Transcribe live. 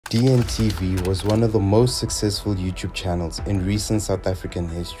D&Ttv was one of the most successful YouTube channels in recent South African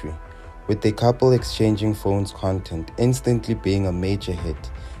history, with a couple exchanging phones content instantly being a major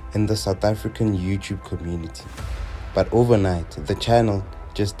hit in the South African YouTube community. But overnight, the channel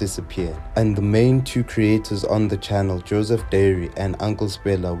just disappeared, and the main two creators on the channel, Joseph Dary and Uncle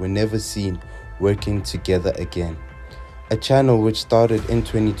Spella, were never seen working together again. A channel which started in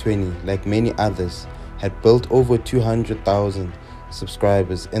 2020, like many others, had built over 200,000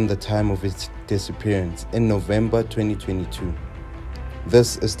 subscribers in the time of its disappearance in November 2022.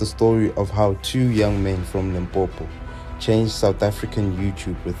 This is the story of how two young men from Limpopo changed South African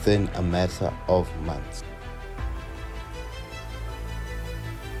YouTube within a matter of months.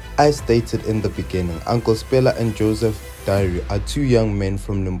 As stated in the beginning, Uncle Spella and Joseph Dary are two young men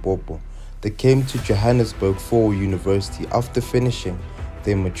from Limpopo that came to Johannesburg for university after finishing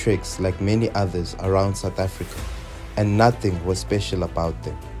their matrics like many others around South Africa, and nothing was special about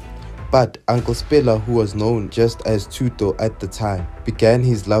them. But Uncle Spella, who was known just as Tuto at the time, began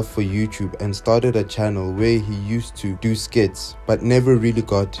his love for YouTube and started a channel where he used to do skits but never really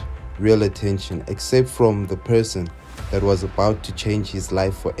got real attention except from the person that was about to change his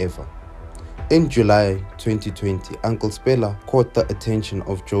life forever. In July 2020, Uncle Spella caught the attention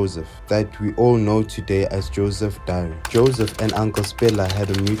of Joseph, that we all know today as Joseph Dary. Joseph and Uncle Spella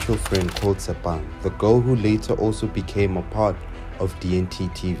had a mutual friend called Tsepang, the girl who later also became a part of D&T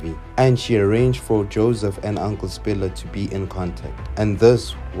TV, and she arranged for Joseph and Uncle Spella to be in contact. And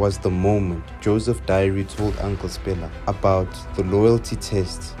this was the moment Joseph Dary told Uncle Spella about the loyalty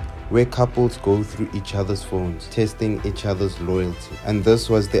test, where couples go through each other's phones, testing each other's loyalty. And this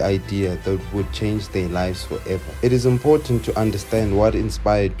was the idea that would change their lives forever. It is important to understand what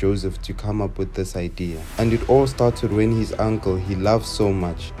inspired Joseph to come up with this idea. And it all started when his uncle he loved so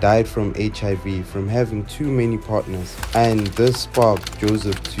much died from HIV from having too many partners. And this sparked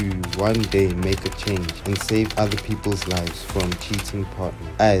Joseph to one day make a change and save other people's lives from cheating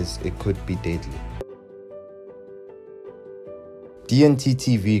partners, as it could be deadly. D&T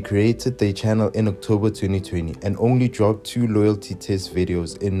TV created their channel in October 2020 and only dropped 2 loyalty test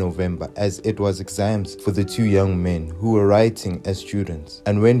videos in November, as it was exams for the two young men who were writing as students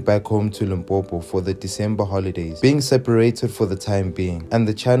and went back home to Limpopo for the December holidays, being separated for the time being, and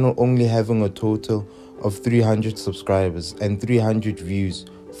the channel only having a total of 300 subscribers and 300 views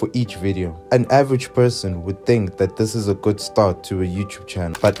for each video. An average person would think that this is a good start to a YouTube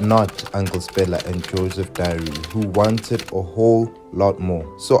channel, but not Uncle Spella and Joseph Dary, who wanted a whole lot more.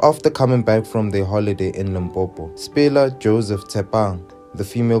 So after coming back from their holiday in Limpopo, Spella, Joseph, Tsepang, the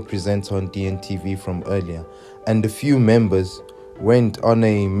female presenter on D&Ttv from earlier, and a few members went on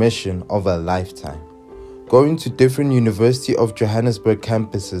a mission of a lifetime, going to different University of Johannesburg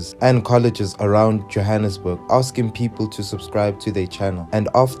campuses and colleges around Johannesburg, asking people to subscribe to their channel. And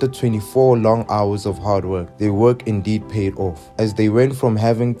after 24 long hours of hard work, their work indeed paid off, as they went from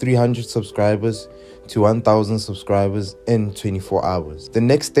having 300 subscribers to 1,000 subscribers in 24 hours. The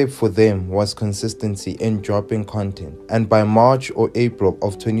next step for them was consistency in dropping content, and by March or April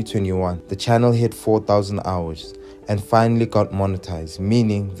of 2021, the channel hit 4,000 hours and finally got monetized,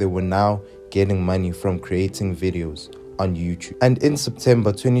 meaning they were now getting money from creating videos on YouTube. And in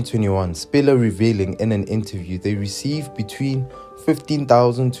September 2021, Spella revealing in an interview they received between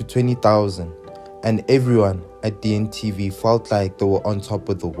 15,000 to 20,000, and everyone at D&Ttv felt like they were on top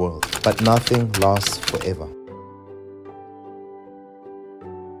of the world. But nothing lasts forever.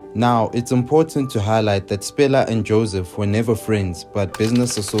 Now, it's important to highlight that Spella and Joseph were never friends, but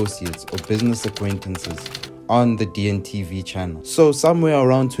business associates or business acquaintances on the D&Ttv channel. So somewhere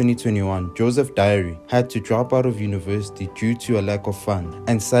around 2021, Joseph Dary had to drop out of university due to a lack of funds,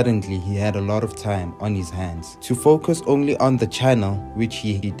 and suddenly he had a lot of time on his hands to focus only on the channel, which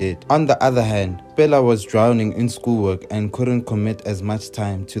he did. On the other hand, Spella was drowning in schoolwork and couldn't commit as much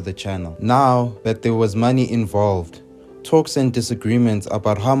time to the channel. Now that there was money involved, talks and disagreements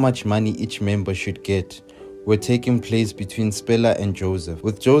about how much money each member should get were taking place between Spella and Joseph,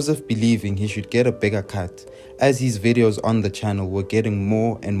 with Joseph believing he should get a bigger cut as his videos on the channel were getting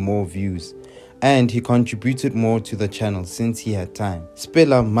more and more views, and he contributed more to the channel since he had time.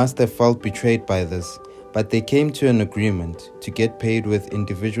 Spella must have felt betrayed by this, but they came to an agreement to get paid with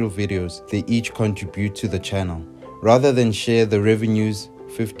individual videos they each contribute to the channel, rather than share the revenues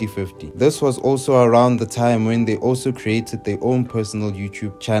 50-50. This was also around the time when they also created their own personal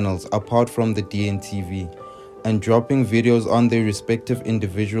YouTube channels apart from the D&Ttv, and dropping videos on their respective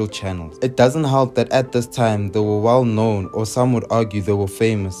individual channels. It doesn't help that at this time they were well known, or some would argue they were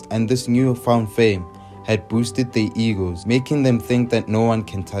famous, and this newfound fame had boosted their egos, making them think that no one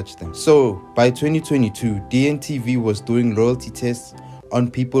can touch them. So by 2022, D&Ttv was doing loyalty tests on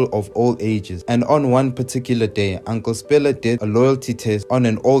people of all ages. And on one particular day, Uncle Speller did a loyalty test on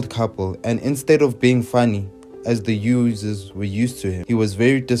an old couple, and instead of being funny, as the users were used to him, he was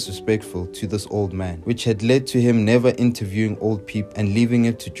very disrespectful to this old man, which had led to him never interviewing old people and leaving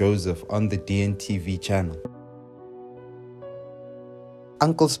it to Joseph on the D&Ttv channel.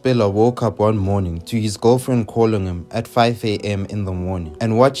 Uncle Speller woke up one morning to his girlfriend calling him at 5 a.m. in the morning,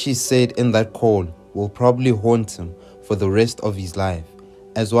 and what she said in that call will probably haunt him for the rest of his life,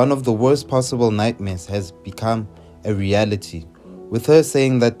 as one of the worst possible nightmares has become a reality, with her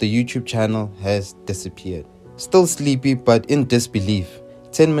saying that the YouTube channel has disappeared. Still sleepy but in disbelief,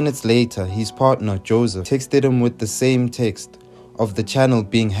 10 minutes later his partner Joseph texted him with the same text of the channel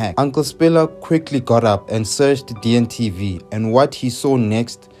being hacked. Uncle Speller quickly got up and searched D&Ttv, and what he saw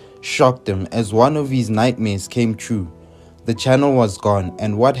next shocked him as one of his nightmares came true. The channel was gone,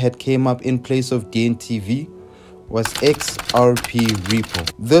 and what had came up in place of D&Ttv was XRP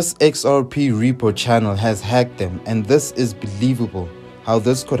Repo. This XRP Repo channel has hacked them, and this is believable how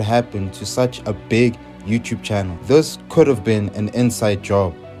this could happen to such a big YouTube channel. This could have been an inside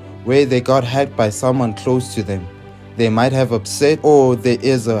job where they got hacked by someone close to them. They might have upset, or there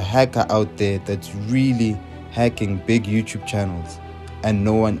is a hacker out there that's really hacking big YouTube channels and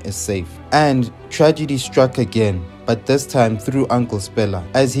no one is safe. And tragedy struck again, but this time through Uncle Speller,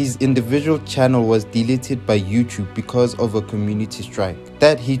 as his individual channel was deleted by YouTube because of a community strike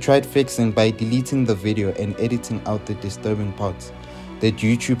that he tried fixing by deleting the video and editing out the disturbing parts that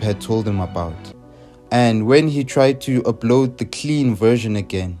YouTube had told him about. And when he tried to upload the clean version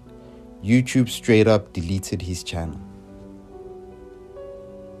again, YouTube straight up deleted his channel.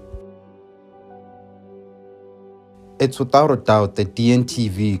 It's without a doubt that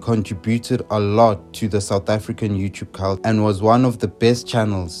D&Ttv contributed a lot to the South African YouTube culture and was one of the best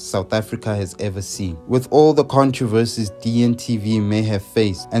channels South Africa has ever seen. With all the controversies D&Ttv may have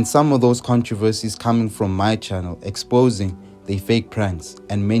faced, and some of those controversies coming from my channel, exposing they fake pranks,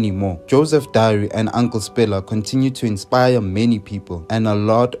 and many more, Joseph Dary and Uncle Speller continue to inspire many people and a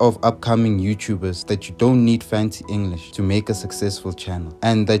lot of upcoming YouTubers that you don't need fancy English to make a successful channel,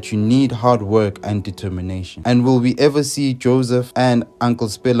 and that you need hard work and determination. And will we ever see Joseph and Uncle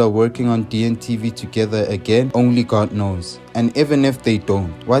Speller working on D&Ttv together again? Only God knows. And even if they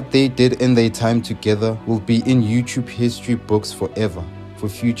don't, what they did in their time together will be in YouTube history books forever, for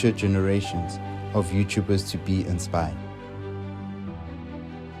future generations of YouTubers to be inspired.